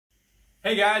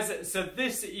Hey guys, so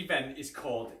this event is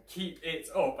called Keep It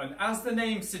Up, and as the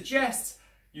name suggests,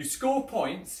 you score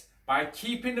points by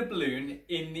keeping the balloon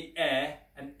in the air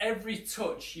and every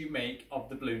touch you make of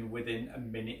the balloon within a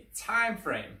minute time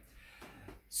frame.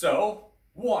 So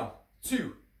 1,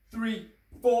 2, 3,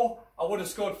 4. I would have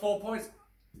scored 4 points.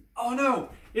 Oh no,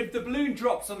 if the balloon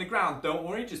drops on the ground, don't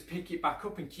worry, just pick it back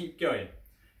up and keep going.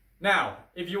 Now,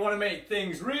 if you want to make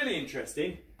things really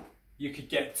interesting, you could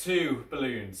get 2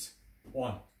 balloons.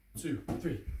 1, 2,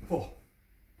 3, 4,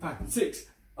 5, 6.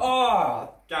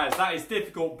 Oh, guys, that is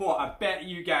difficult, but I bet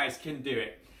you guys can do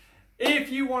it.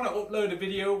 If you want to upload a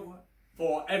video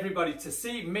for everybody to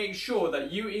see, make sure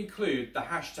that you include the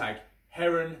hashtag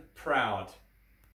HeronProud.